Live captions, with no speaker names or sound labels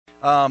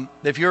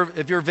If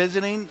you're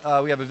visiting,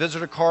 we have a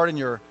visitor card in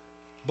your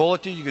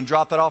bulletin. You can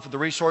drop that off at the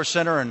Resource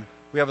Center, and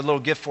we have a little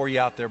gift for you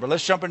out there. But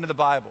let's jump into the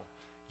Bible.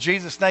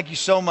 Jesus, thank you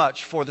so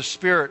much for the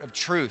spirit of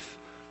truth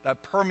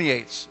that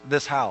permeates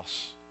this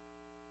house.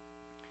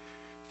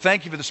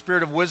 Thank you for the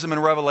spirit of wisdom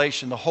and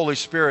revelation, the Holy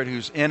Spirit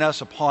who's in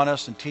us, upon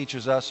us, and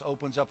teaches us,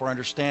 opens up our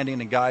understanding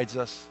and guides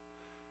us,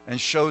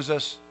 and shows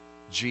us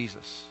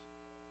Jesus.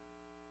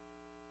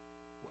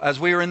 As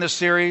we are in this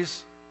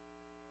series,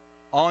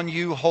 on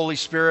you, Holy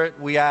Spirit,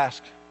 we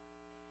ask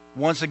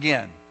once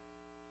again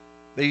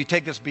that you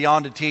take this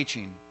beyond a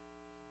teaching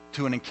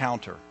to an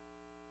encounter.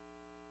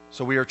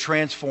 So we are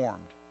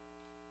transformed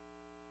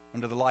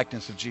into the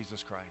likeness of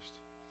Jesus Christ.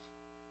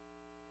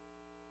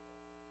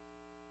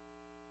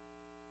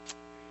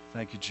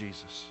 Thank you,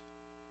 Jesus.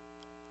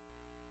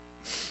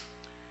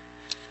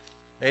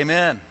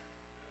 Amen.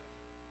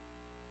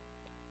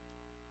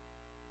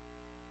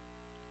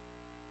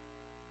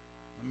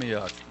 Let me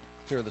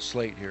clear the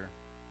slate here.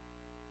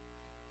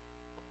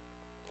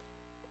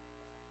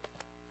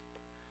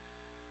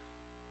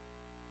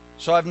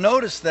 So I've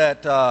noticed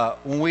that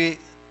when we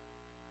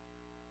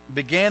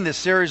began this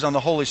series on the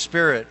Holy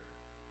Spirit,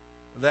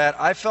 that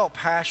I felt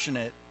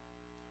passionate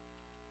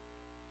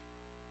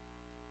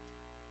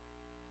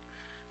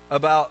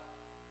about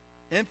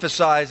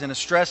emphasizing and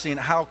stressing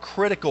how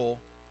critical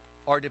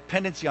our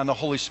dependency on the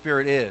Holy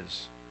Spirit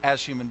is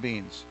as human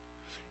beings.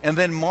 And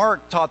then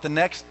Mark taught the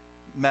next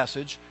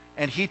message,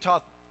 and he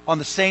taught on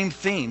the same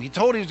theme. He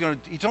told me he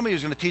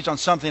was going to teach on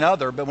something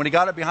other, but when he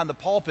got up behind the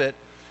pulpit,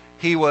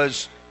 he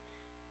was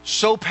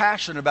so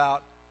passionate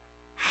about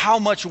how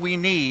much we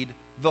need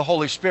the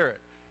Holy Spirit.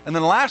 And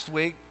then last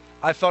week,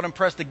 I felt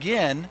impressed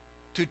again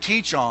to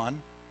teach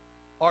on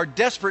our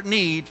desperate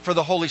need for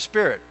the Holy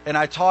Spirit. And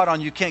I taught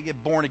on you can't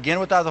get born again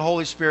without the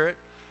Holy Spirit.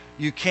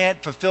 You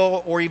can't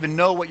fulfill or even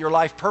know what your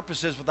life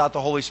purpose is without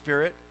the Holy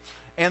Spirit.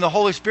 And the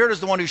Holy Spirit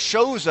is the one who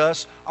shows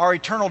us our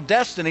eternal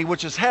destiny,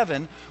 which is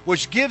heaven,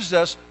 which gives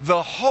us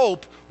the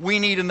hope we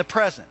need in the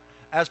present.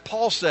 As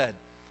Paul said,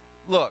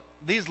 look,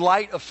 these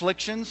light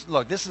afflictions,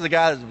 look, this is a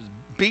guy that was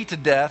beat to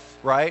death,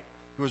 right?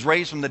 Who was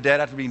raised from the dead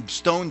after being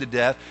stoned to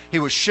death. He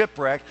was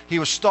shipwrecked. He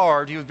was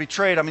starved. He was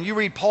betrayed. I mean, you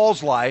read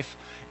Paul's life,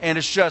 and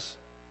it's just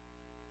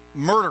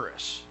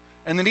murderous.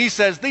 And then he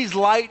says, these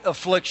light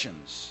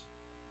afflictions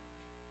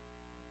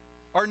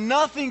are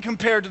nothing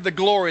compared to the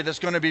glory that's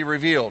going to be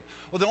revealed.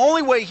 Well, the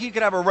only way he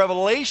could have a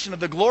revelation of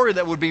the glory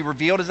that would be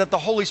revealed is that the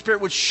Holy Spirit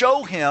would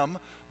show him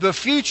the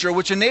future,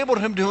 which enabled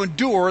him to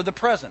endure the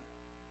present.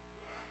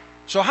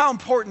 So how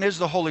important is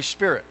the Holy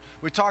Spirit?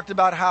 We talked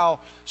about how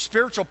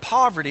spiritual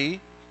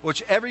poverty,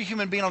 which every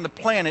human being on the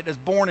planet is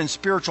born in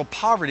spiritual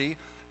poverty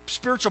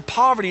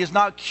is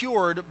not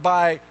cured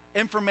by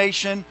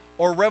information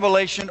or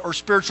revelation or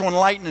spiritual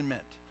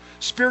enlightenment.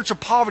 Spiritual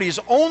poverty is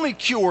only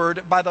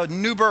cured by the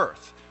new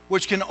birth,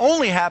 which can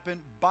only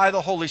happen by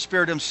the Holy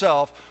Spirit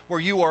himself, where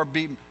you are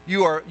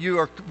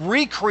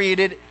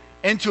recreated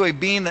into a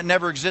being that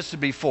never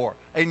existed before,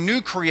 a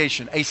new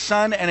creation, a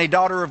son and a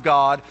daughter of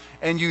God,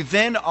 and you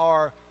then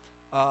are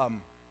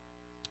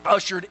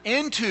ushered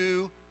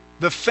into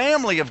the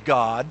family of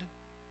God,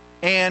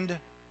 and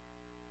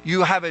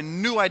you have a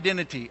new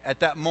identity at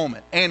that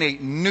moment and a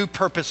new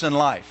purpose in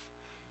life.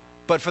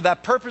 But for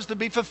that purpose to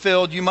be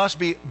fulfilled, you must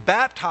be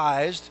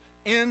baptized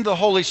in the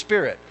Holy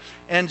Spirit.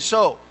 And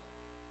so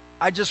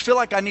I just feel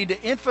like I need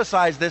to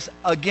emphasize this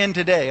again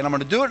today, and I'm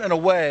going to do it in a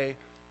way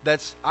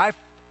that's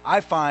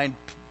I find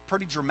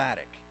pretty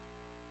dramatic.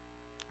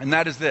 And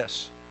that is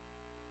this.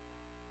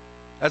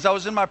 As I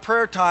was in my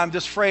prayer time,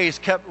 this phrase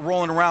kept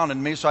rolling around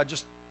in me, so I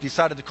just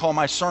decided to call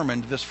my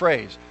sermon this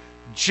phrase.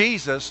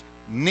 Jesus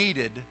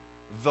needed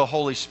the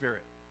Holy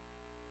Spirit.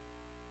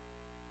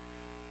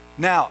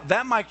 Now,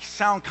 that might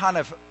sound kind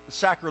of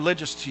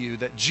sacrilegious to you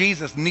that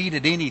Jesus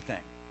needed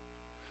anything.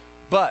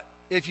 But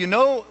if you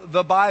know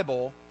the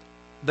Bible,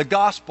 the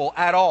gospel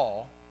at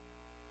all,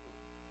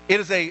 it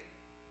is a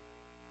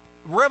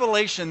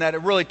revelation that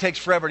it really takes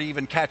forever to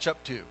even catch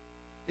up to,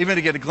 even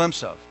to get a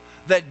glimpse of.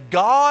 That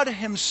God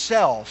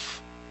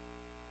himself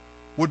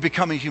would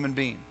become a human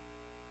being.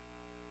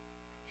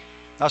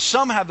 Now,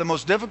 some have the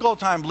most difficult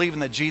time believing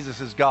that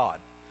Jesus is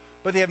God,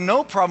 but they have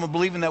no problem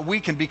believing that we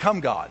can become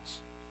gods.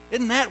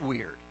 Isn't that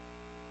weird?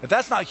 If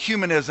that's not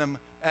humanism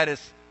at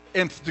its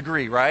nth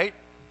degree, right?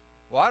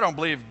 Well, I don't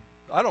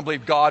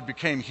believe God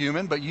became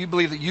human, but you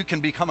believe that you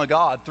can become a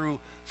God through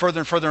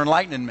further and further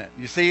enlightenment.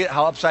 You see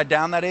how upside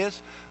down that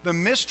is? The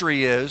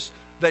mystery is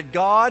that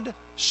God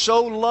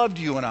so loved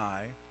you and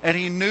I, and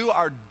he knew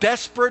our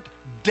desperate,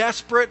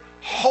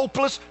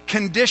 hopeless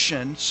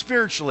condition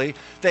spiritually,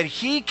 that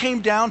he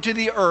came down to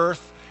the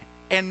earth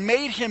and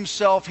made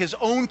himself his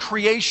own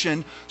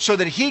creation so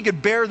that he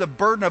could bear the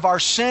burden of our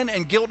sin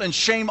and guilt and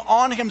shame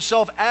on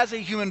himself as a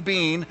human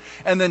being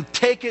and then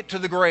take it to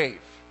the grave.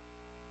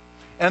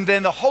 And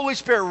then the Holy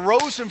Spirit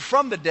rose him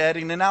from the dead,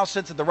 and he now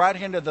sits at the right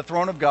hand of the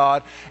throne of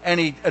God, and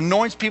he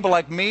anoints people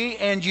like me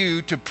and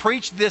you to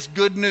preach this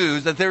good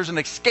news that there's an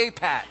escape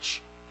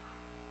hatch.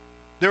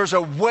 There's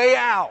a way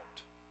out.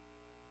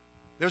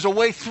 There's a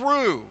way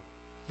through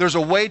There's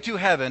a way to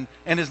heaven,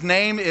 and his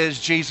name is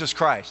Jesus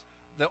Christ.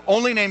 The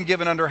only name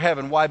given under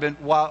heaven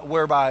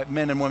whereby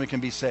men and women can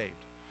be saved.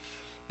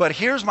 But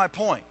here's my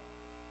point.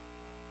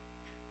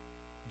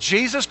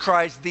 Jesus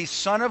Christ, the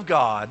Son of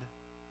God,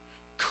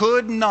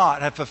 could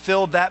not have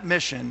fulfilled that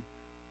mission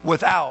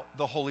without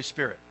the Holy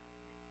Spirit.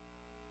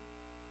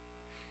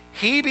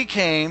 He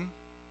became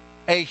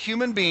a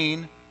human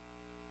being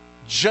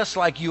just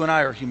like you and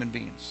I are human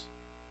beings.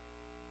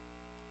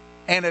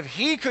 And if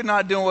he could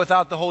not do it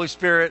without the Holy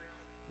Spirit,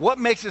 what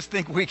makes us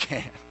think we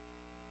can?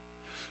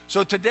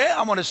 So today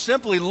I want to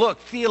simply look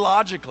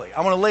theologically.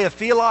 I want to lay a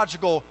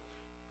theological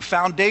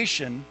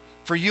foundation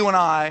for you and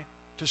I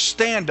to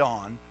stand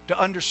on, to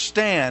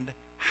understand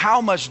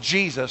how much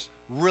Jesus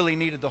really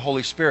needed the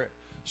Holy Spirit,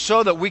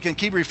 so that we can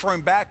keep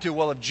referring back to,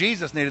 well, if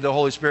Jesus needed the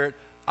Holy Spirit,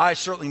 I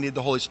certainly need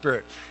the Holy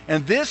Spirit.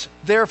 And this,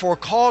 therefore,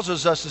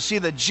 causes us to see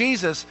that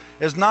Jesus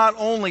is not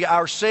only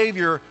our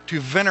Savior to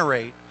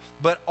venerate,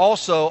 but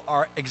also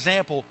our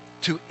example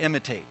to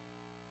imitate.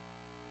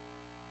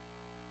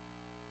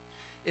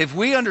 If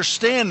we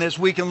understand this,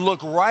 we can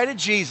look right at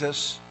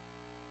Jesus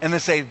and then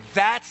say,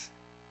 that's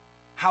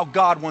how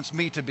God wants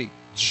me to be,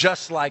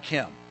 just like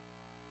him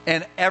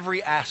in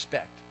every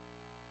aspect,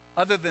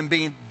 other than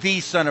being the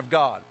Son of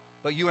God.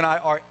 But you and I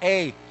are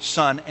a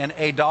son and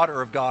a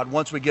daughter of God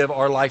once we give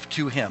our life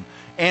to him.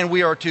 And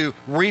we are to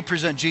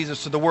represent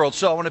Jesus to the world.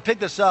 So I want to pick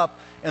this up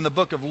in the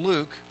book of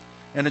Luke,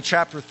 in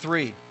chapter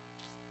 3.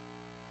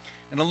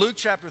 And in Luke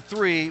chapter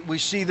 3, we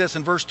see this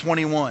in verse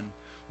 21.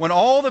 When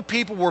all the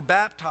people were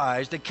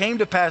baptized, it came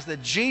to pass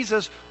that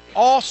Jesus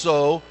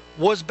also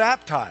was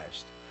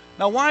baptized.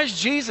 Now, why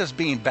is Jesus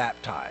being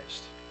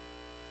baptized?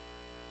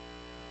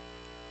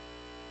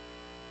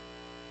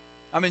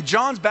 I mean,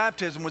 John's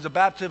baptism was a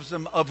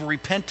baptism of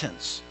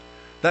repentance.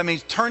 That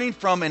means turning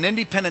from an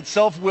independent,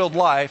 self-willed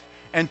life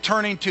and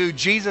turning to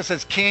Jesus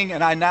as King,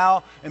 and I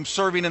now am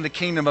serving in the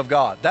kingdom of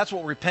God. That's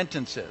what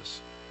repentance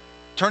is.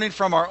 Turning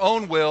from our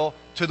own will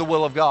to the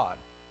will of God.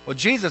 Well,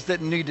 Jesus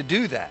didn't need to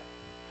do that.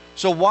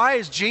 So why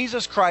is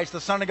Jesus Christ, the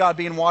Son of God,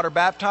 being water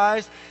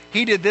baptized?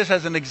 He did this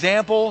as an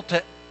example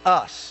to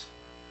us,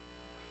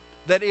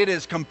 that it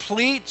is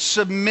complete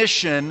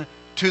submission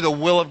to the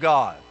will of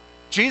God.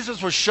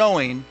 Jesus was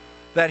showing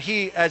that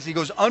he, as he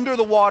goes under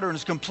the water and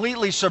is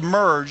completely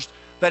submerged,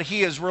 that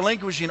he is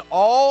relinquishing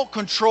all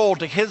control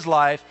to his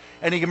life,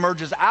 and he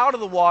emerges out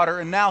of the water,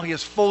 and now he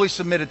is fully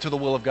submitted to the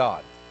will of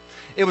God.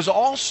 It was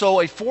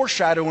also a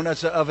foreshadowing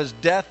of his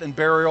death and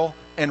burial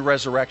and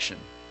resurrection,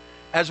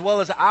 as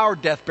well as our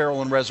death,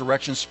 burial, and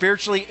resurrection,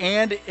 spiritually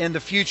and in the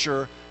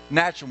future,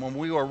 naturally, when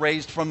we are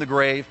raised from the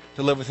grave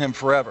to live with him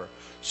forever.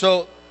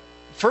 So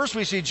first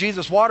we see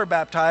Jesus water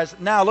baptized.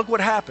 Now look what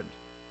happened.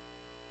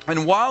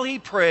 And while he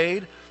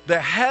prayed, the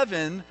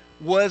heaven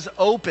was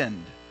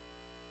opened.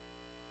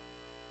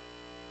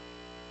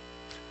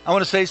 I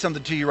want to say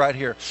something to you right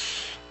here.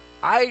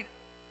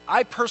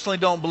 I personally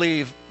don't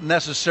believe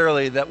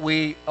necessarily that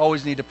we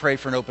always need to pray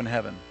for an open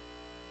heaven.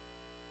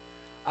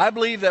 I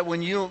believe that when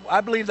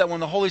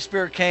the Holy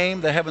Spirit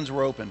came, the heavens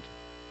were opened.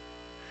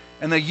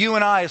 And that you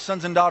and I, as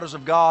sons and daughters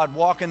of God,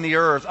 walk in the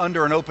earth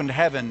under an opened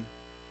heaven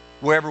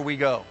wherever we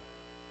go.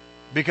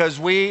 Because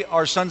we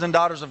are sons and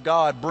daughters of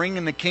God,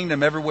 bringing the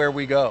kingdom everywhere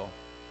we go.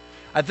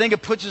 I think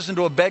it puts us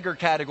into a beggar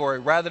category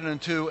rather than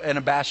into an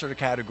ambassador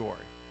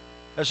category.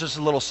 That's just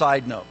a little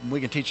side note.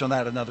 We can teach on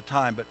that another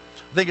time. But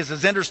I think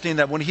it's interesting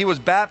that when he was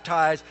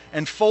baptized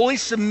and fully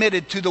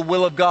submitted to the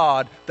will of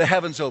God, the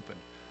heavens opened.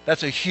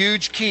 That's a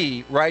huge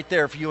key right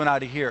there for you and I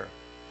to hear.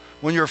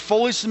 When you're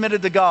fully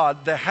submitted to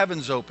God, the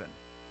heavens open.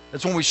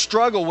 It's when we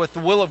struggle with the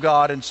will of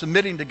God and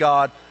submitting to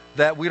God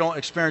that we don't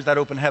experience that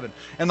open heaven.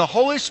 And the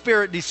Holy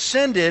Spirit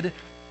descended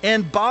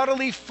in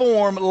bodily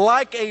form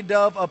like a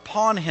dove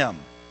upon him.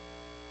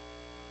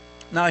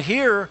 Now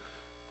here,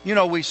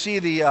 we see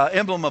the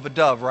emblem of a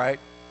dove, right?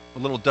 A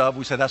little dove.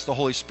 We say that's the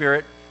Holy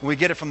Spirit. And we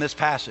get it from this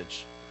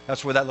passage.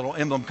 That's where that little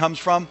emblem comes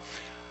from.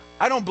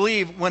 I don't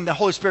believe when the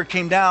Holy Spirit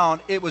came down,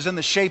 it was in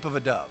the shape of a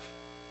dove.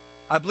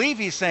 I believe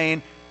he's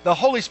saying the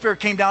Holy Spirit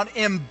came down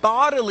in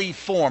bodily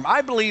form.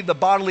 I believe the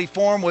bodily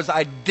form was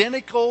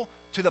identical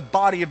to the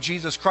body of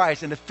Jesus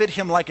Christ, and it fit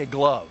him like a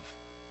glove.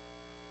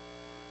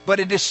 But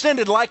it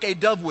descended like a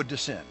dove would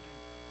descend.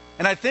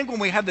 And I think when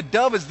we have the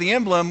dove as the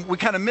emblem, we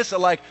kind of miss it,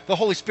 like the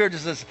Holy Spirit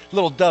is this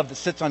little dove that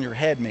sits on your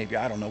head maybe.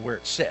 I don't know where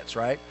it sits,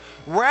 right?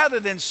 Rather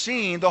than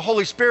seeing the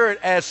Holy Spirit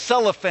as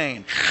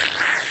cellophane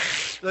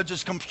that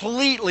just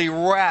completely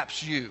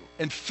wraps you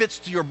and fits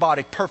to your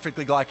body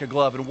perfectly like a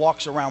glove and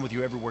walks around with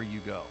you everywhere you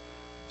go.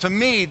 To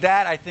me,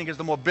 that I think is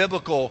the more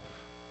biblical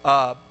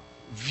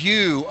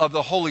view of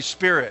the Holy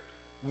Spirit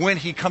when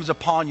he comes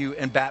upon you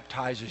and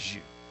baptizes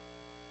you.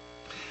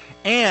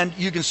 And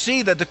you can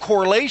see that the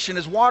correlation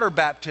is water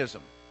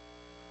baptism.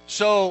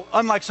 So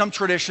unlike some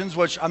traditions,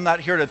 which I'm not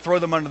here to throw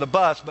them under the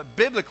bus, but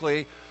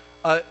biblically,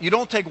 you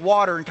don't take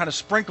water and kind of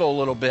sprinkle a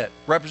little bit,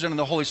 representing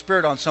the Holy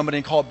Spirit on somebody,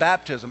 and call it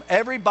baptism.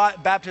 Every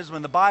baptism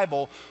in the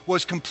Bible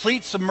was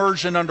complete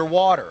submersion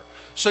underwater.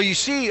 So you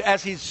see,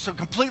 as he's so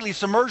completely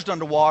submerged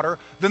underwater,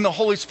 then the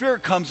Holy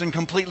Spirit comes and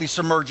completely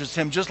submerges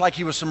him, just like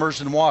he was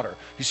submerged in water.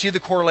 You see the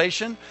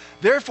correlation?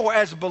 Therefore,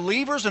 as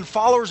believers and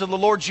followers of the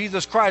Lord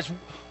Jesus Christ,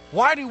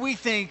 why do we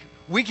think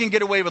we can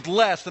get away with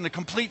less than a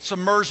complete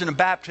submersion and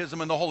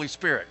baptism in the Holy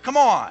Spirit? Come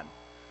on.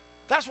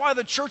 That's why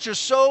the church is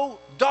so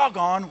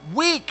doggone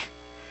weak.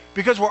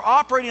 Because we're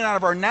operating out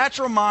of our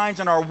natural minds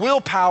and our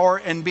willpower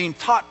and being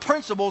taught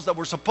principles that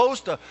we're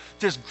supposed to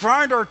just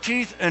grind our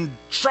teeth and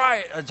try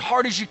it as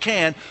hard as you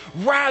can,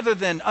 rather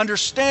than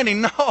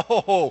understanding,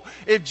 no,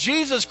 if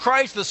Jesus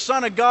Christ, the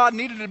Son of God,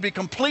 needed to be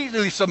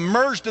completely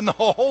submerged in the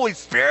Holy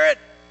Spirit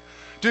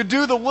to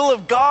do the will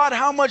of God,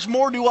 how much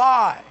more do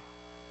I?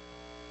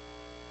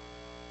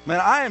 Man,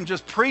 I am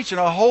just preaching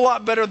a whole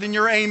lot better than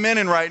you're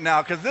amening right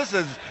now, because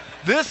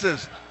this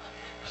is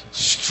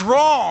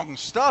strong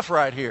stuff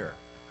right here.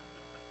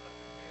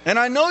 And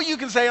I know you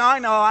can say, I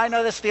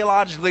know this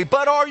theologically,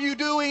 but are you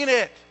doing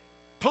it?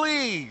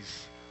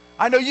 Please.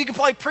 I know you can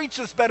probably preach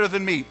this better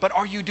than me, but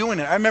are you doing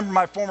it? I remember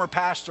my former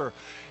pastor,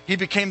 he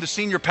became the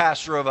senior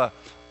pastor of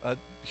a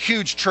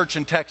huge church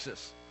in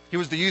Texas. He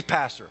was the youth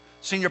pastor.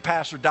 Senior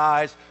pastor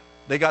dies.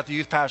 They got the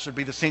youth pastor to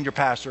be the senior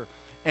pastor.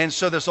 And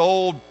so this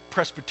old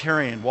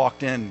Presbyterian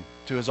walked in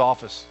to his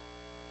office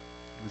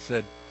and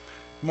said,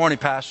 "Good morning,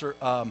 Pastor.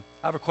 I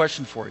have a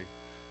question for you.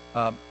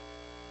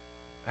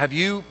 Have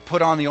you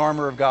put on the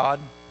armor of God?"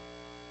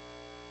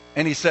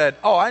 And he said,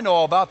 "Oh, I know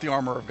all about the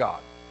armor of God.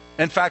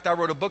 In fact, I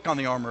wrote a book on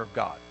the armor of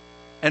God.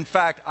 In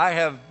fact, I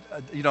have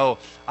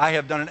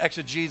done an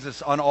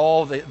exegesis on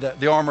all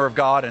the armor of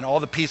God and all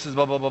the pieces,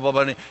 blah, blah, blah, blah,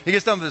 blah." And he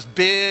gets done with this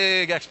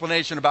big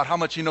explanation about how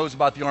much he knows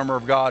about the armor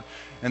of God.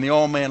 And the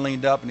old man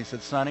leaned up and he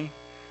said, "Sonny,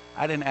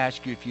 I didn't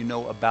ask you if you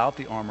know about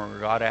the armor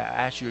of God. I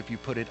asked you if you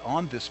put it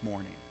on this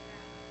morning,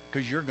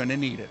 because you're going to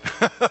need it."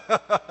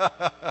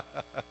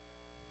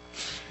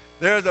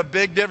 There's a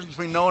big difference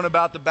between knowing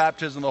about the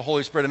baptism of the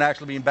Holy Spirit and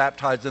actually being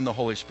baptized in the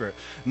Holy Spirit.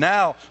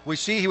 Now, we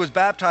see he was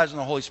baptized in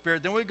the Holy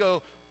Spirit. Then we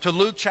go to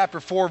Luke chapter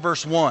 4,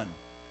 verse 1.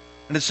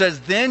 And it says,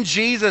 "Then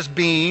Jesus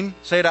being,"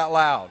 say it out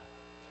loud,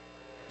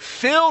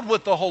 "filled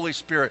with the Holy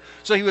Spirit."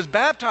 So he was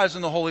baptized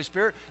in the Holy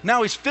Spirit.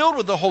 Now he's filled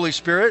with the Holy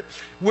Spirit,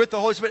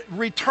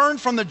 returned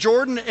from the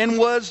Jordan and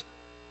was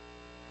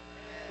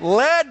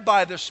led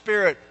by the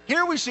Spirit.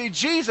 Here we see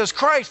Jesus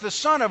Christ, the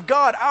Son of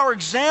God, our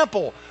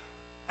example.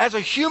 As a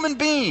human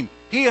being,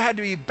 he had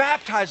to be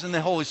baptized in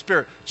the Holy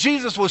Spirit.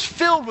 Jesus was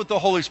filled with the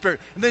Holy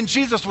Spirit. And then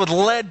Jesus was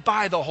led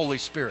by the Holy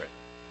Spirit.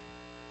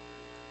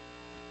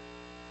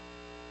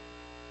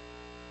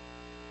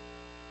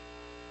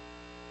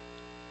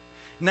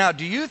 Now,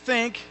 do you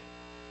think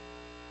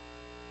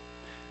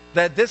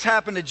that this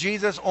happened to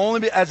Jesus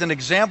only as an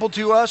example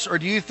to us, or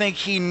do you think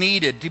he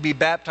needed to be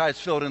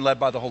baptized, filled, and led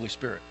by the Holy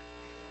Spirit?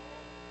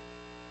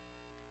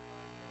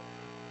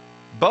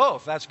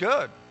 Both. That's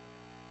good.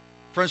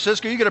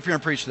 Francisco, you get up here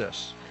and preach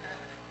this.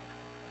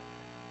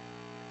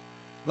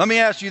 Let me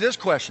ask you this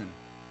question.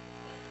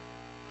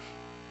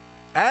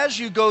 As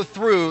you go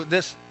through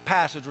this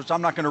passage, which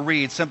I'm not going to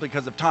read simply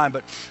because of time,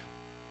 but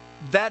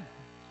that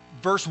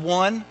verse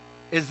 1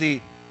 is the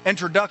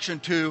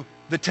introduction to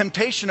the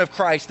temptation of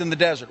Christ in the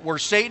desert, where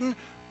Satan,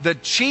 the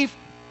chief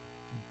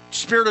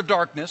spirit of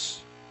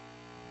darkness,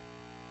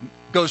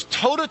 goes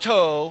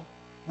toe-to-toe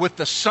with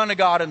the Son of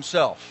God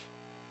himself.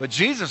 But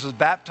Jesus is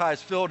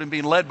baptized, filled, and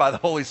being led by the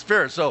Holy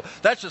Spirit. So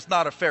that's just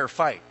not a fair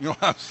fight. You know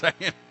what I'm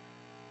saying?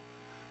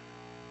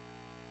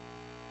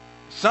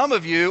 Some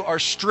of you are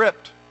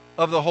stripped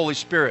of the Holy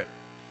Spirit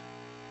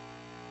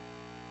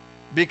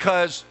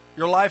because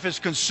your life is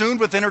consumed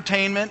with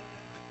entertainment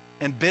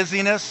and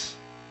busyness,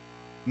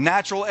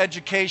 natural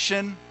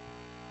education,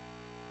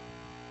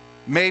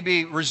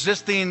 maybe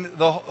resisting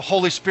the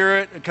Holy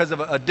Spirit because of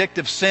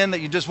addictive sin that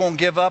you just won't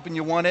give up and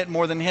you want it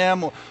more than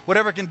him, or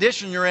whatever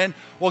condition you're in.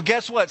 Well,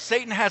 guess what?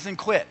 Satan hasn't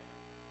quit.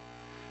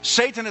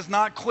 Satan has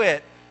not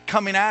quit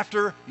coming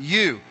after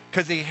you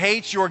because he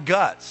hates your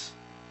guts.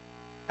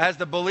 As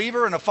the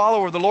believer and a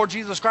follower of the Lord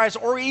Jesus Christ,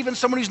 or even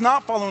someone who's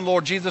not following the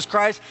Lord Jesus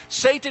Christ,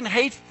 Satan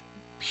hates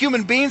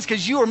human beings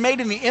because you are made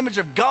in the image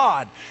of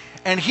God,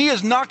 and he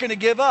is not going to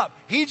give up.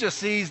 He just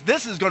sees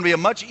this is going to be a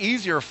much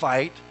easier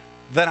fight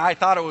than I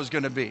thought it was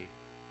going to be,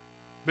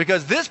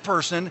 because this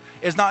person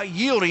is not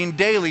yielding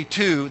daily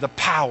to the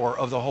power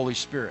of the Holy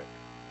Spirit.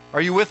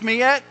 Are you with me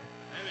yet?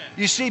 Amen.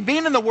 You see,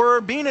 being in the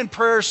Word, being in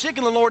prayer,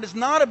 seeking the Lord is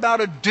not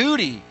about a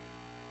duty.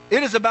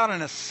 It is about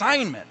an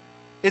assignment.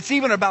 It's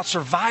even about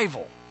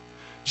survival.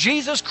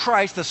 Jesus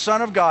Christ, the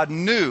Son of God,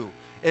 knew,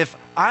 if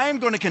I'm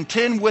going to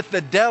contend with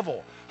the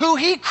devil, who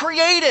he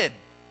created,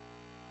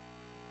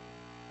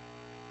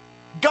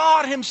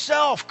 God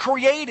himself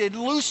created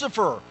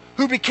Lucifer,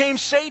 who became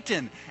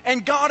Satan.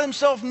 And God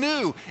himself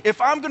knew,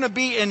 if I'm going to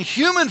be in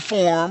human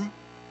form,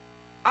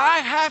 I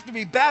have to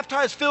be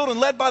baptized, filled, and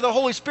led by the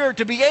Holy Spirit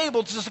to be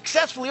able to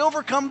successfully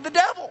overcome the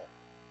devil.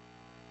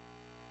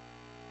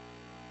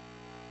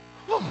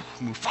 Woo,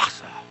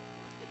 Mufasa.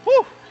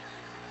 Woo.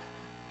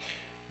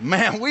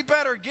 Man, we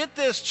better get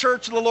this,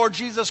 Church of the Lord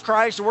Jesus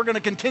Christ, or we're going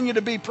to continue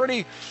to be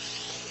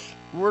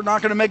we're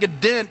not going to make a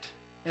dent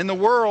in the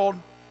world.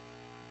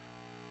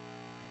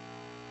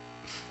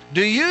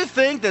 Do you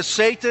think that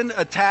Satan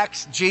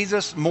attacks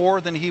Jesus more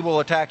than he will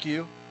attack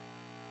you?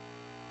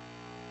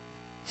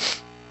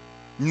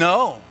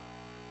 No,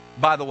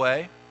 by the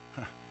way.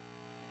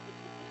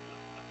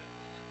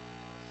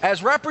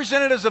 As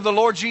representatives of the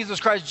Lord Jesus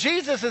Christ,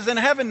 Jesus is in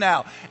heaven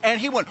now, and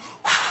he went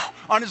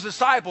on his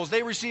disciples.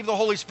 They received the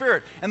Holy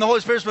Spirit, and the Holy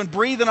Spirit's been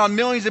breathing on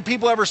millions of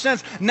people ever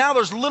since. Now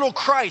there's little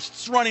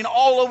Christs running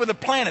all over the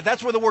planet.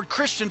 That's where the word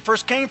Christian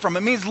first came from.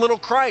 It means little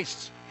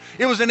Christs.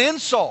 It was an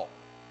insult.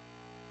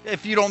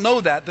 If you don't know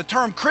that, the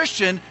term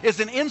Christian is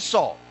an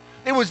insult.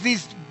 It was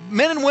these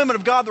men and women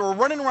of God that were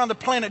running around the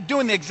planet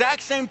doing the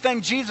exact same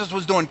thing Jesus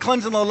was doing,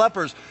 cleansing the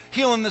lepers,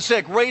 healing the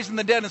sick, raising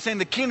the dead, and saying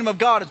the kingdom of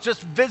God has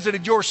just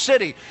visited your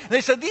city. And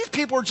they said, these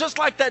people are just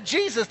like that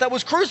Jesus that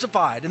was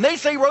crucified. And they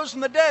say he rose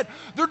from the dead.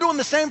 They're doing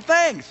the same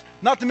things.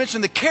 Not to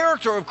mention the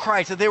character of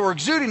Christ that they were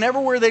exuding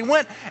everywhere they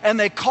went. And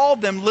they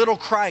called them little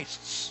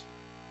Christs,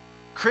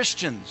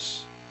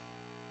 Christians.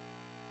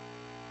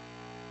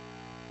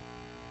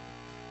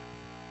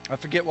 I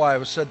forget why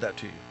I said that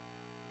to you.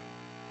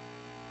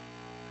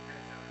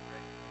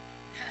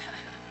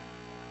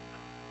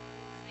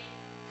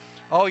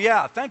 Oh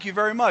yeah, thank you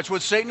very much.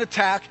 Would Satan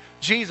attack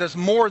Jesus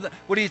more than,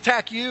 would he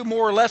attack you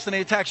more or less than he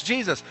attacks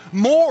Jesus?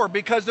 More,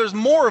 because there's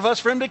more of us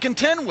for him to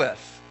contend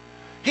with.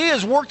 He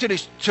has worked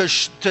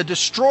to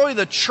destroy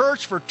the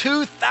church for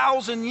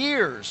 2,000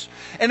 years.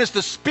 And it's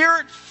the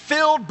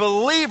Spirit-filled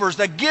believers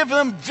that give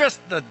him just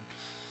the,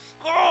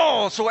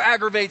 so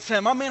aggravates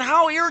him. I mean,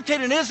 how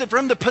irritating is it for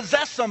him to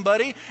possess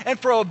somebody, and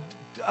for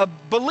a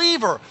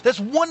believer that's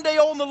one day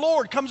old in the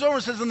Lord comes over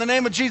and says, in the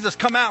name of Jesus,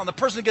 come out. And the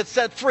person gets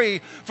set free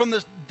from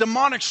this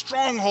demonic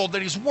stronghold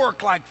that he's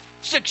worked like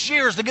 6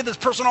 years to get this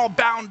person all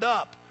bound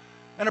up.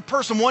 And a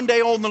person one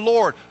day old in the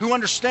Lord who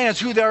understands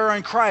who they are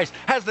in Christ,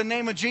 has the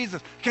name of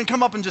Jesus, can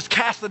come up and just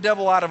cast the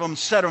devil out of them and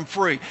set them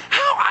free.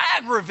 How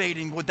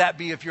aggravating would that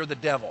be if you're the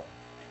devil?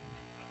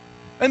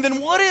 And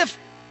then what if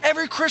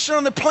every Christian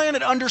on the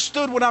planet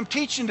understood what I'm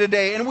teaching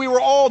today, and we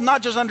were all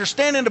not just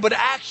understanding it, but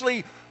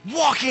actually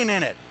walking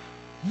in it?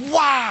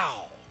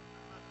 Wow.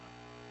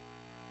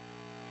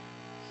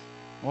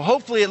 Well,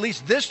 hopefully at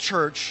least this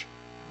church,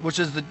 which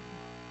is the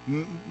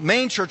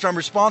main church I'm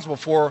responsible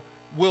for,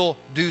 will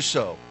do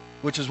so.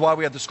 Which is why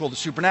we have the School of the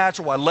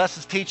Supernatural, why Les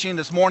is teaching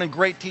this morning.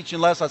 Great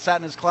teaching, Les. I sat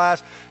in his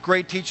class.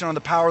 Great teaching on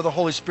the power of the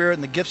Holy Spirit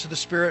and the gifts of the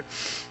Spirit.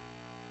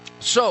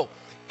 So,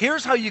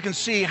 here's how you can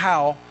see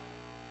how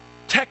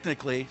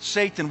technically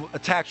Satan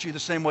attacks you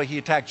the same way he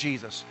attacked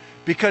Jesus.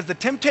 Because the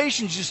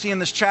temptations you see in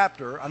this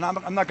chapter, and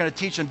I'm not going to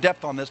teach in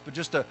depth on this, but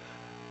just to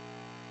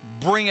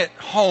bring it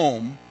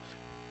home,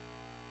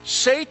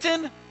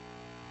 Satan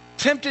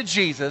tempted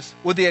Jesus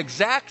with the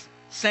exact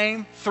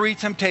same 3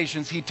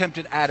 temptations he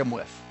tempted Adam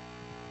with.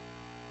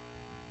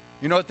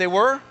 You know what they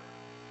were?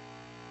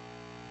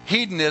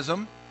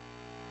 Hedonism,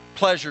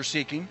 pleasure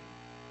seeking,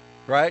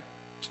 right?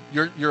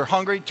 You're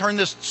hungry, turn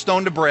this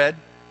stone to bread.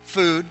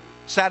 Food,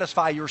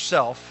 satisfy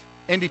yourself,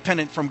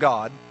 independent from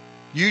God.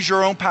 Use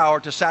your own power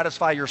to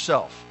satisfy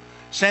yourself.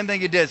 Same thing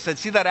he did. Said,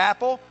 see that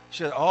apple?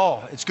 She said,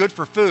 oh, it's good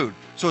for food.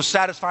 So it's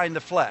satisfying the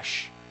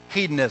flesh.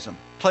 Hedonism,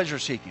 pleasure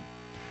seeking.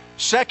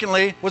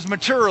 Secondly was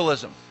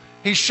materialism.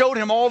 He showed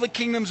him all the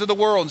kingdoms of the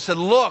world and said,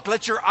 look,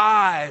 let your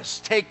eyes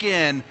take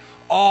in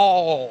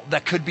all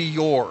that could be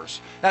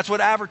yours. That's what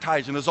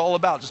advertising is all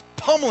about. Just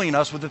pummeling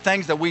us with the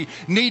things that we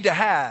need to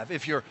have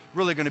if you're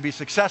really going to be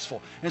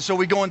successful. And so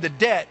we go into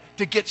debt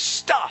to get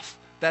stuff.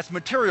 That's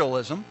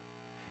materialism.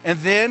 And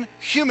then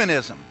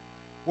humanism,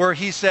 where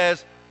he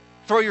says,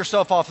 throw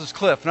yourself off this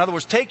cliff. In other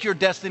words, take your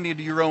destiny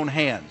into your own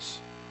hands.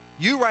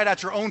 You write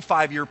out your own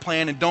 5-year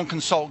plan and don't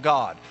consult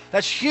God.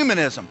 That's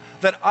humanism,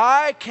 that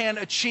I can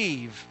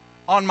achieve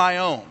on my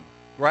own,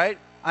 right?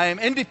 I am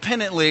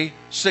independently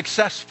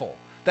successful.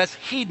 That's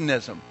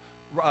hedonism,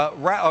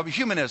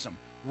 humanism,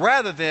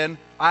 rather than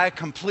I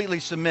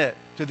completely submit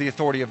to the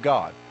authority of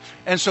God.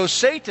 And so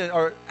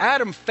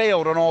Adam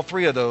failed on all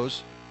 3 of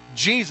those.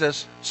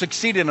 Jesus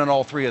succeeded in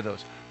all 3 of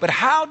those. But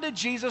how did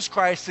Jesus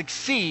Christ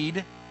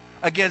succeed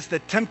against the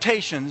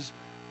temptations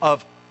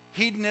of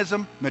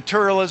hedonism,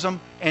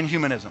 materialism, and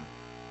humanism?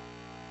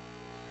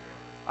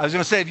 I was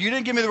going to say, if you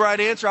didn't give me the right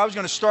answer, I was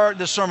going to start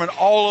this sermon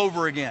all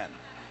over again.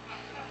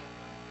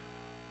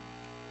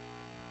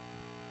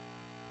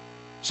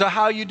 So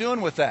how are you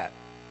doing with that?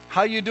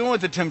 How are you doing with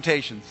the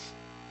temptations?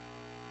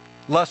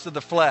 Lust of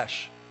the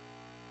flesh,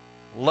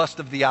 lust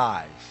of the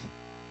eyes,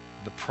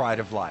 the pride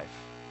of life.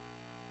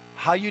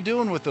 How are you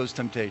doing with those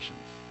temptations?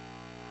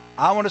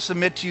 I want to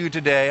submit to you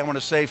today, I want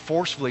to say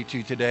forcefully to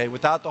you today,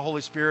 without the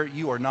Holy Spirit,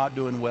 you are not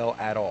doing well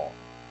at all.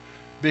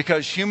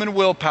 Because human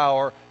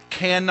willpower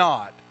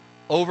cannot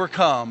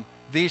overcome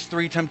these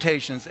 3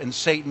 temptations, and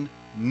Satan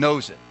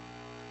knows it.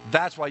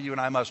 That's why you and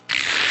I must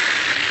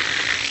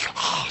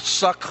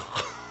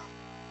suck.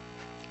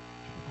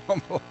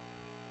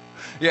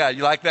 Yeah,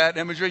 you like that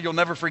imagery? You'll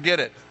never forget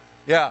it.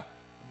 Yeah,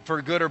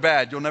 for good or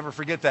bad, you'll never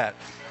forget that.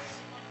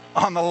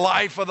 On the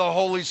life of the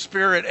Holy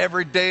Spirit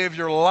every day of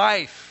your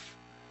life.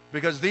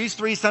 Because these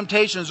three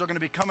temptations are going to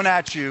be coming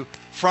at you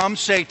from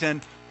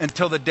Satan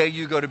until the day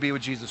you go to be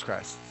with Jesus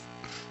Christ.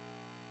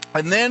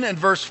 And then in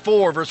verse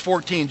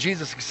 14,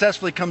 Jesus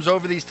successfully comes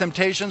over these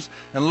temptations.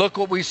 And look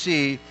what we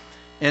see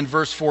in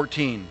verse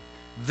 14.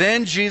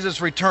 Then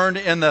Jesus returned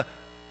in the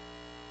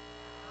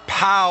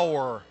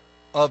power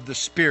of the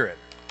Spirit.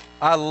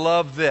 I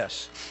love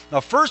this.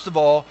 Now, first of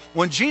all,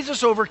 when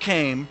Jesus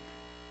overcame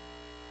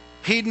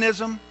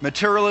hedonism,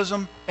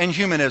 materialism, and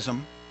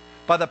humanism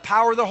by the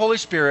power of the Holy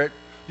Spirit,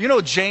 you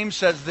know, James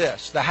says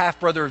this, the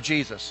half-brother of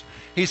Jesus.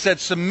 He said,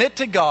 submit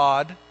to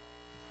God,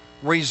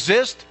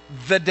 resist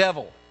the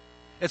devil.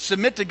 It's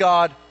submit to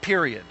God,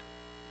 period.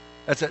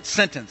 That's a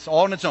sentence,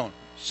 all on its own.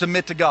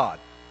 Submit to God.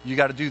 You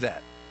got to do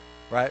that,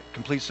 right?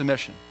 Complete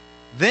submission.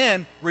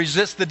 Then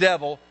resist the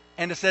devil,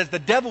 and it says the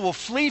devil will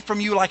flee from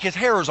you like his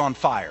hair is on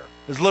fire.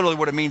 Is literally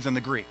what it means in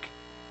the Greek.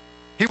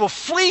 He will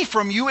flee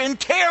from you in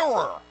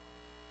terror.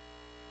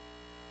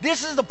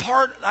 This is the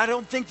part I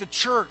don't think the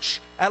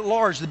church at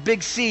large, the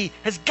big C,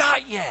 has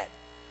got yet.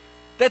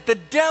 That the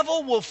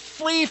devil will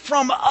flee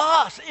from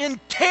us in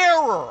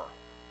terror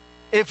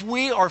if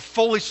we are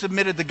fully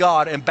submitted to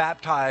God and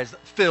baptized,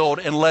 filled,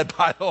 and led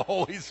by the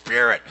Holy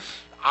Spirit.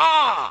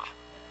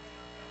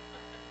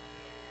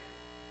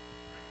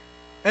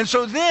 And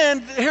so then,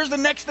 here's the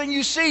next thing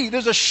you see.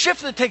 There's a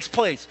shift that takes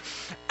place.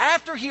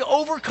 After he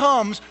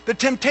overcomes the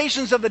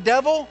temptations of the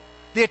devil,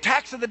 the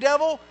attacks of the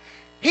devil,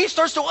 he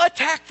starts to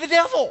attack the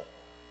devil.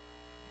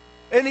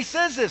 And he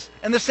says this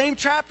in the same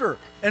chapter.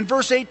 In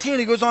verse 18,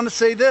 he goes on to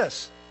say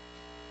this.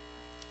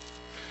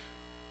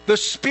 The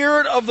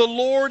Spirit of the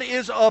Lord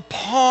is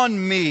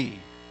upon me,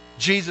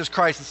 Jesus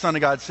Christ, the Son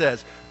of God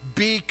says,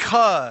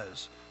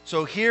 because.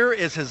 So here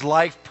is his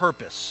life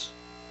purpose.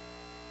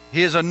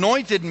 He has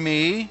anointed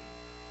me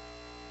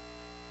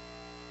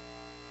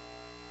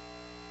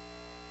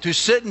to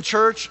sit in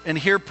church and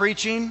hear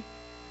preaching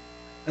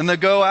and then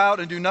go out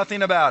and do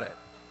nothing about it.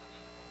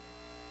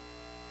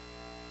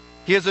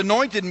 He has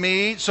anointed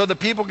me so that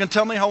people can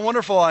tell me how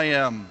wonderful I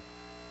am,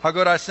 how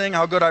good I sing,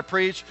 how good I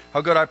preach,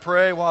 how good I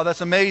pray. Wow, that's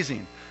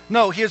amazing.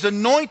 No, he has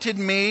anointed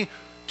me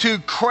to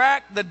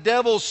crack the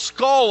devil's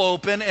skull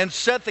open and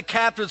set the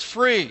captives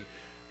free.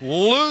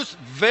 Loose,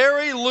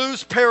 very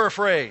loose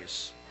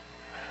paraphrase.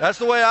 That's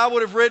the way I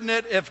would have written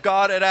it if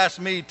God had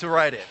asked me to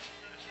write it.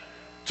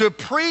 To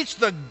preach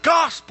the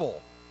gospel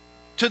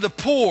to the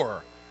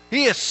poor.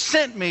 He has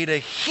sent me to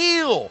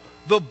heal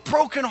the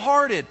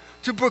brokenhearted,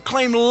 to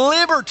proclaim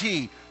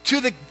liberty to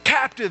the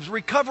captives,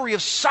 recovery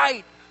of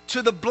sight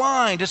to the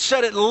blind, to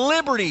set at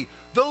liberty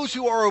those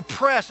who are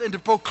oppressed, and to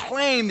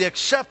proclaim the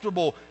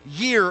acceptable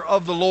year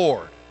of the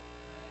Lord.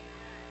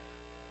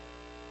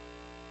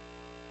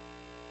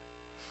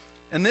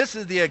 And this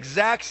is the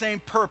exact same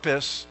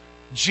purpose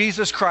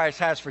Jesus Christ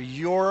has for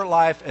your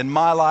life and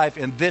my life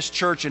and this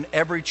church and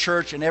every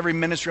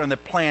ministry on the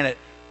planet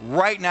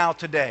right now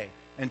today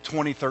in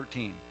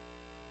 2013.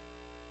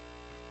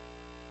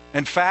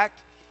 In fact,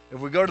 if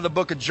we go to the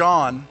book of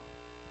John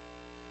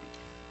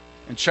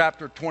in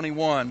chapter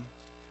 21,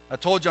 I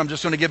told you I'm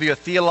just going to give you a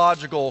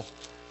theological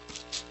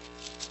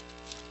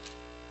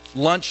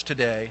lunch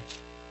today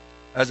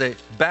as a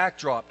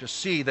backdrop to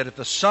see that if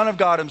the Son of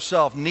God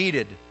himself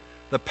needed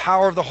the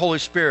power of the Holy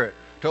Spirit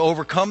to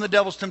overcome the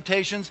devil's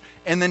temptations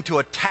and then to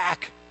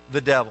attack the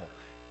devil.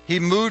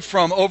 He moved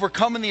from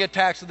overcoming the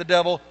attacks of the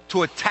devil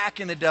to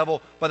attacking the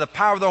devil by the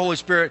power of the Holy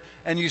Spirit.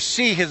 And you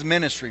see his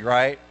ministry,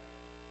 right?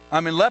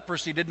 I mean,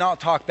 leprosy did not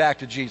talk back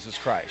to Jesus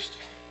Christ.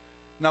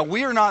 Now,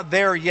 we are not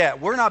there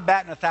yet. We're not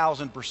batting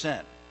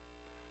 1,000%.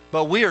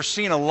 But we are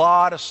seeing a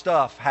lot of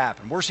stuff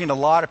happen. We're seeing a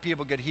lot of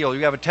people get healed.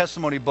 You have a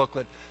testimony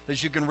booklet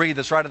that you can read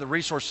that's right at the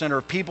Resource Center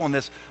of people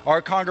in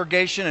our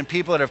congregation and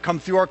people that have come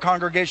through our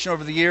congregation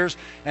over the years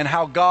and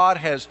how God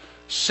has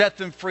set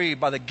them free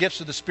by the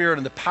gifts of the Spirit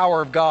and the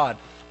power of God.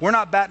 We're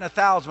not batting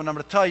 1,000, but I'm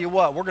going to tell you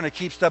what, we're going to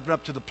keep stepping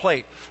up to the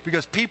plate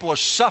because people are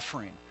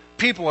suffering.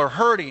 People are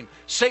hurting.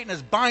 Satan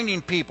is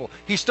binding people.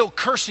 He's still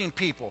cursing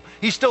people.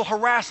 He's still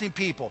harassing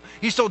people.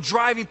 He's still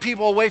driving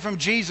people away from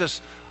Jesus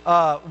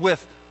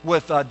with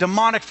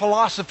demonic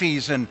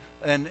philosophies and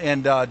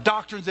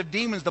doctrines of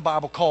demons, the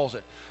Bible calls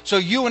it. So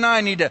you and I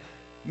need to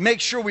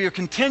make sure we are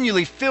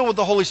continually filled with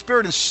the Holy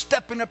Spirit and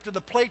stepping up to the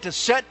plate to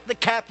set the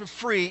captive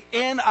free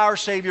in our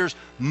Savior's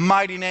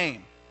mighty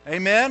name.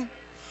 Amen?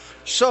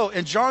 So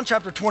in John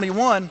chapter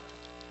 21,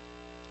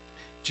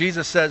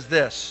 Jesus says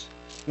this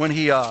when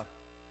he,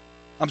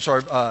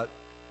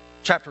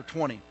 chapter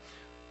 20.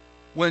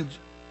 When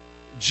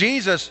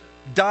Jesus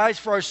dies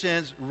for our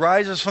sins,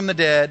 rises from the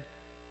dead,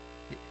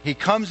 he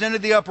comes into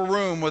the upper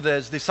room where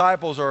his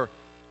disciples are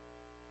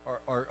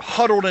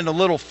huddled in a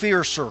little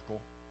fear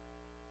circle.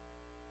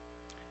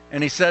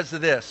 And he says to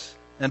this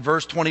in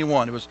verse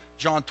 21. It was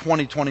John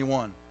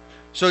 20:21.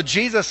 So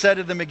Jesus said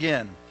to them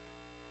again,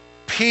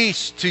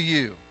 peace to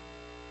you.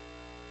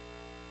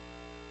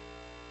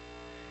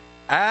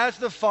 As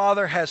the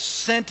Father has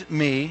sent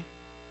me,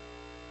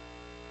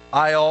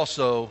 I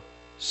also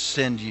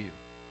send you.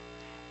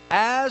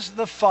 As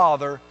the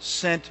Father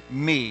sent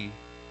me,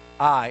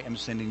 I am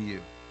sending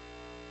you.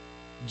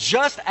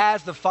 Just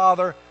as the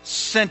Father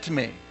sent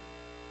me.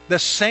 The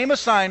same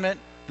assignment,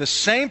 the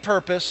same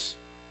purpose,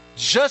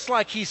 just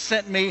like He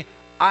sent me,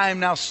 I am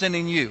now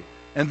sending you.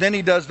 And then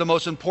He does the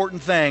most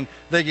important thing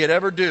that you'd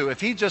ever do.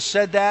 If He just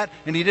said that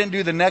and He didn't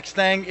do the next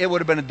thing, it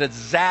would have been a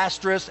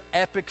disastrous,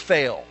 epic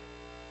fail.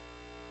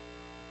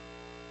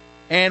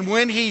 And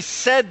when He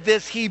said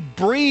this, He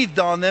breathed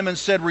on them and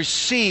said,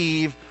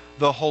 receive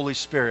the Holy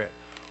Spirit.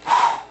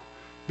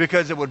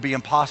 Because it would be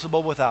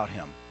impossible without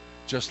Him,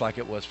 just like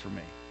it was for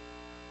me.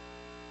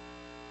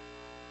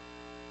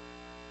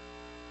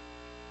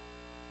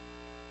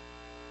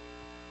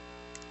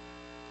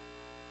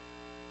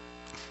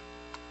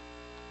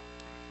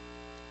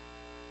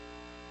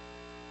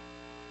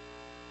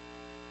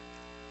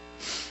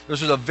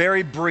 This is a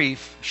very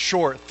brief,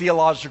 short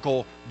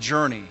theological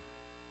journey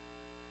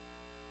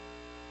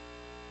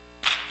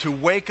to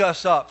wake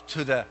us up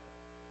to the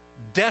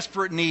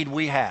desperate need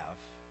we have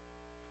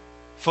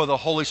for the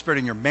Holy Spirit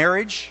in your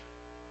marriage,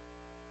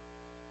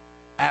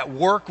 at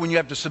work when you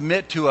have to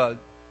submit to a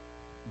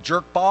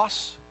jerk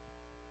boss,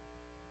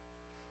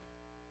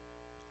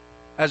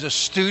 as a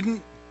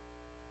student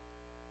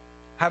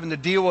having to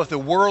deal with the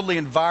worldly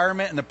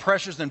environment and the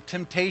pressures and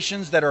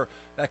temptations that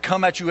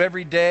come at you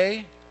every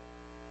day,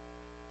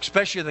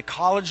 especially at the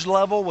college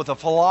level with the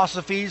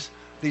philosophies,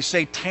 these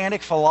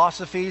satanic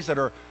philosophies that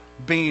are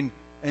being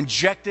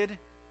injected,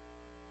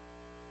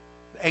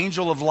 the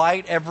angel of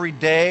light every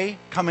day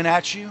coming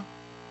at you.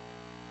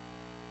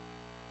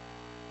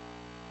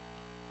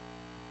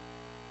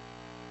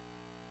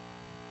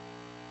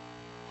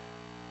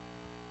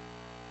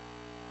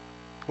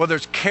 Whether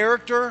it's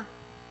character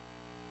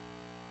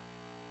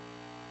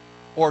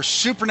or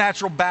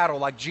supernatural battle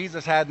like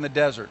Jesus had in the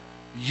desert,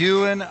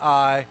 you and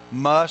I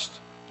must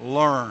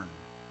learn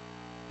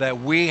that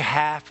we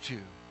have to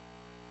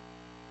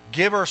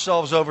give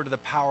ourselves over to the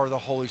power of the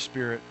Holy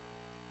Spirit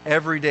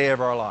every day of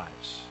our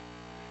lives.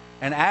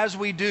 And as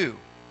we do,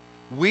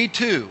 we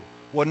too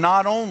will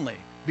not only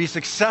be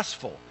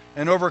successful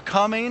in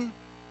overcoming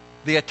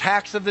the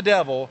attacks of the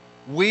devil,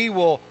 we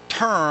will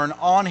turn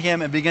on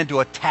him and begin to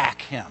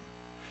attack him.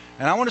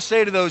 And I want to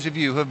say to those of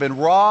you who have been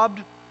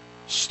robbed,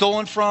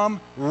 stolen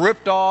from,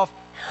 ripped off,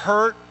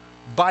 hurt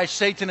by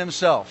Satan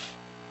himself,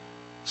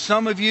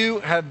 some of you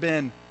have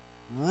been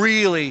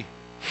really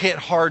hit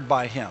hard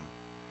by him.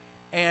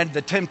 And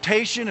the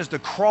temptation is to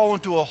crawl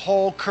into a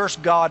hole, curse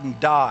God, and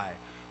die,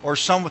 or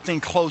something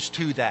close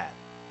to that.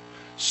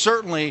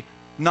 Certainly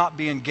not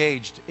be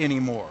engaged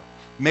anymore.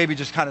 Maybe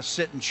just kind of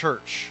sit in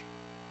church.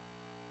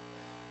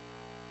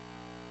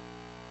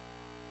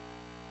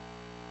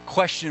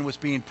 Question what's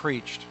being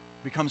preached.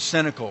 Become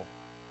cynical.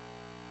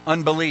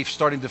 Unbelief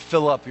starting to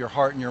fill up your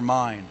heart and your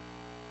mind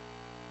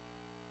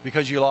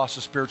because you lost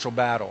a spiritual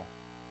battle,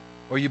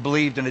 or you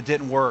believed and it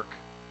didn't work,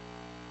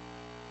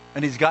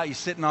 and he's got you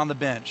sitting on the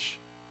bench.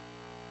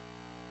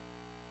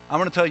 I'm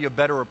going to tell you a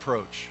better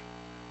approach.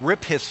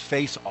 Rip his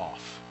face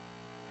off.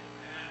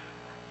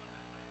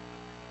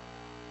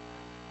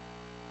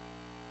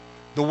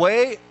 The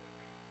way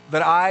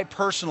that I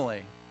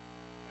personally,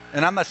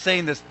 and I'm not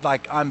saying this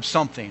like I'm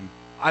something,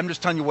 I'm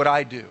just telling you what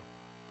I do.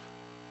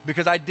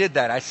 Because I did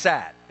that. I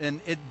sat, and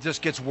it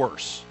just gets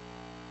worse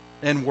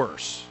and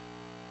worse.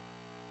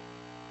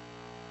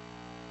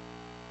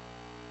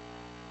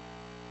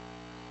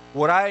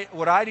 What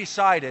I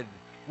decided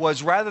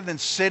was, rather than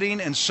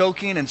sitting and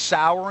soaking and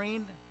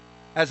souring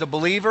as a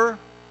believer,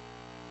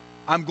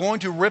 I'm going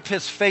to rip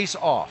his face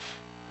off.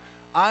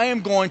 I am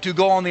going to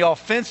go on the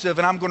offensive,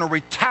 and I'm going to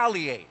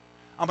retaliate.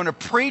 I'm going to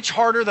preach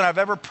harder than I've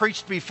ever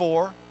preached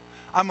before.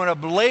 I'm going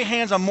to lay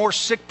hands on more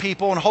sick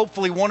people, and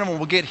hopefully one of them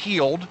will get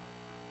healed.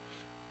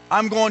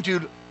 I'm going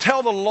to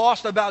tell the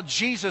lost about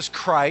Jesus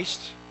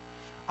Christ.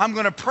 I'm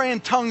going to pray in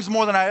tongues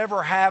more than I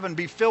ever have and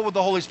be filled with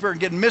the Holy Spirit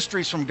and get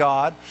mysteries from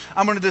God.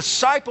 I'm going to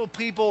disciple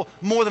people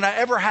more than I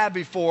ever have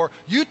before.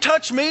 You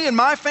touch me and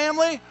my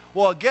family?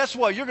 Well, guess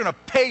what? You're going to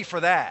pay for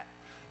that.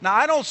 Now,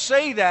 I don't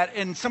say that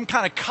in some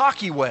kind of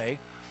cocky way,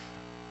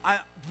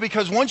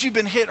 because once you've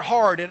been hit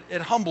hard,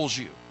 it humbles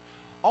you.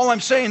 All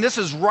I'm saying, this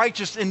is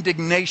righteous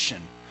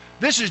indignation.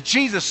 This is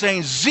Jesus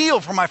saying,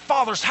 zeal for my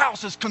Father's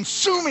house is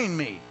consuming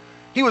me.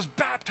 He was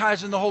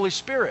baptized in the Holy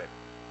Spirit.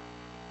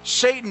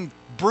 Satan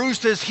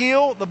bruised his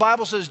heel. The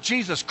Bible says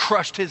Jesus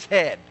crushed his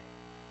head.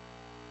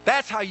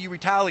 That's how you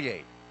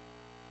retaliate.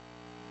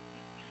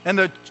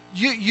 And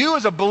you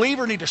as a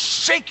believer need to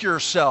shake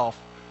yourself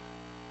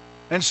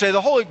and say,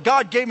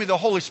 God gave me the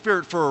Holy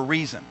Spirit for a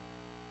reason.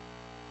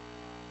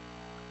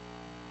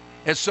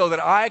 It's so that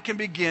I can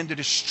begin to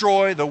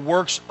destroy the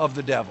works of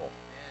the devil.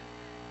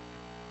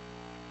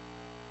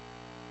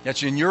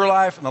 That's in your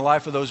life and the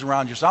life of those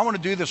around you. So I want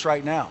to do this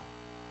right now.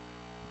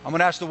 I'm going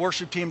to ask the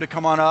worship team to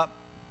come on up.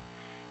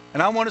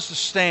 And I want us to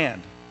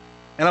stand.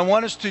 And I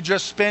want us to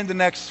just spend the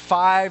next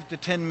 5 to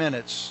 10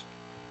 minutes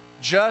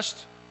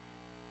just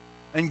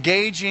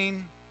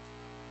engaging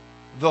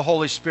the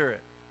Holy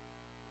Spirit.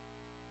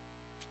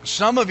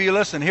 Some of you,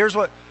 listen, here's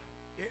one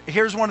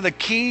of the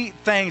key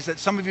things that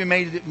some of you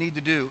may need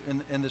to do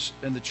in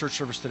the church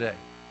service today.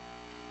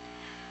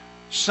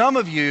 Some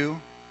of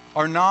you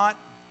are not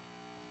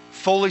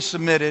fully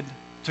submitted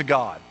to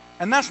God.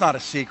 And that's not a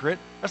secret.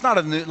 That's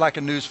not like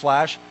a news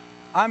flash.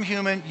 I'm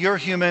human, you're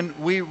human,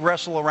 we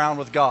wrestle around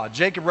with God.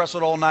 Jacob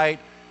wrestled all night,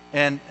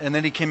 and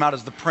then he came out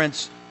as the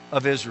Prince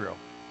of Israel.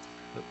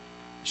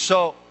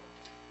 So,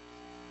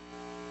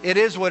 it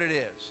is what it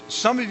is.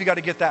 Some of you got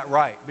to get that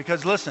right.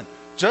 Because listen,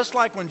 just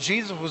like when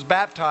Jesus was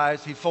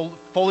baptized, he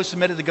fully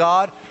submitted to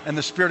God, and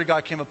the Spirit of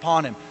God came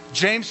upon him.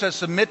 James says,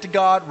 submit to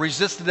God,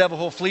 resist the devil,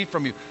 he'll flee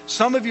from you.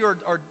 Some of you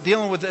are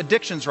dealing with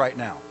addictions right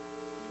now,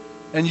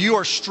 and you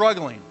are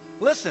struggling.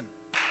 Listen,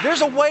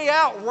 there's a way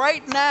out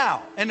right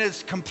now, and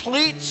it's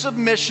complete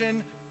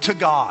submission to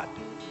God.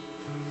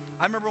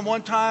 I remember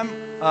one time,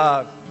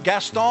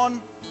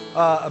 Gaston,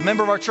 a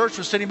member of our church,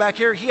 was sitting back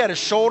here. He had a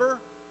shoulder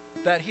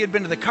that he had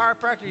been to the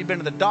chiropractor, he'd been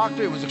to the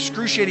doctor. It was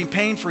excruciating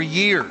pain for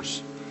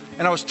years.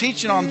 And I was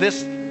teaching on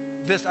this.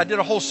 I did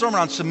a whole sermon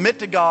on submit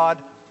to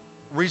God,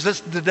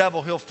 resist the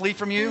devil, he'll flee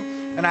from you.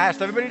 And I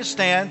asked everybody to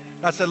stand.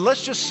 And I said,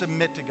 let's just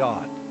submit to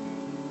God.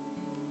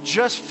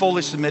 Just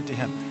fully submit to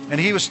him. And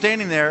he was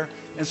standing there,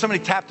 and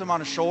somebody tapped him on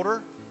his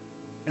shoulder.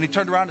 And he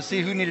turned around to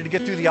see who needed to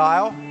get through the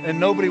aisle. And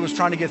nobody was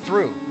trying to get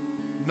through.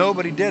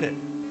 Nobody did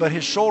it. But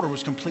his shoulder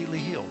was completely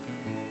healed.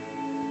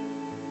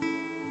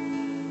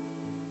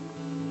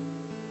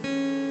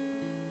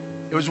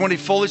 It was when he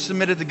fully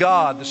submitted to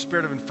God, the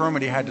spirit of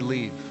infirmity had to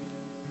leave.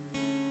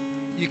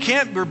 You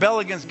can't rebel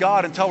against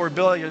God and tell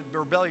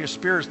rebellious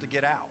spirits to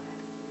get out.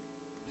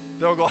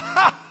 They'll go,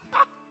 ha,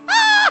 ha,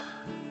 ha.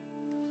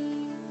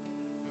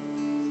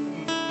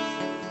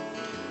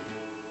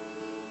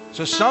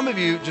 So some of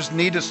you just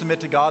need to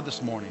submit to God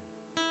this morning.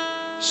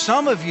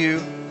 Some of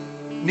you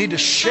need to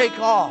shake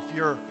off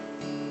your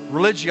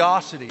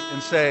religiosity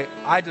and say,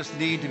 I just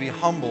need to be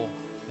humble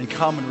and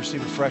come and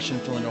receive a fresh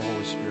infilling of the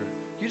Holy Spirit.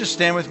 You just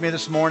stand with me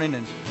this morning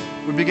and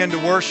we begin to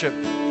worship.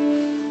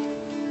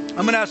 I'm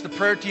going to ask the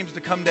prayer teams to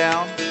come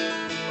down.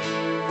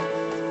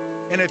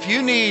 And if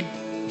you need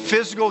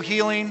physical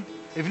healing,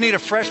 if you need a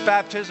fresh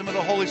baptism of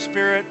the Holy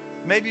Spirit,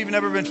 maybe you've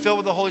never been filled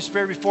with the Holy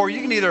Spirit before,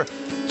 you can either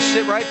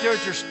sit right there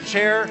at your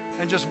chair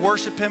and just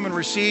worship him and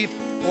receive,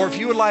 or if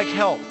you would like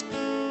help.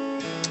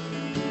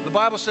 The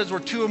Bible says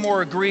where two or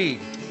more agree,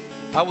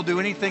 I will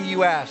do anything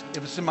you ask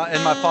if it's in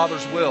my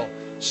Father's will.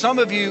 Some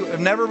of you have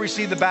never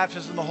received the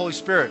baptism of the Holy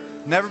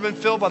Spirit, never been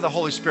filled by the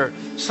Holy Spirit.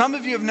 Some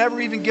of you have never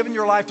even given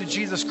your life to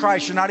Jesus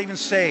Christ. You're not even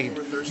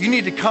saved. You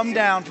need to come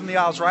down from the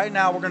aisles right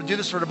now. We're going to do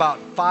this for about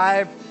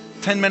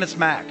 5-10 minutes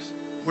max.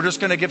 We're just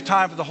going to give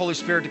time for the Holy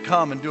Spirit to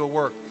come and do a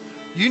work.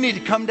 You need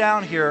to come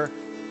down here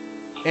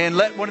and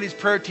let one of these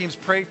prayer teams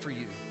pray for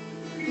you.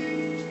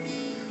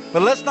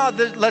 But let's not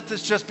let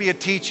this just be a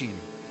teaching.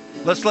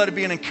 Let's let it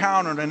be an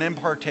encounter and an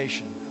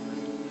impartation.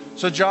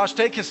 So Josh,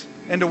 take us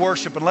into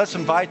worship and let's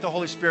invite the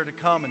Holy Spirit to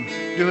come and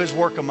do his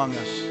work among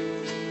us.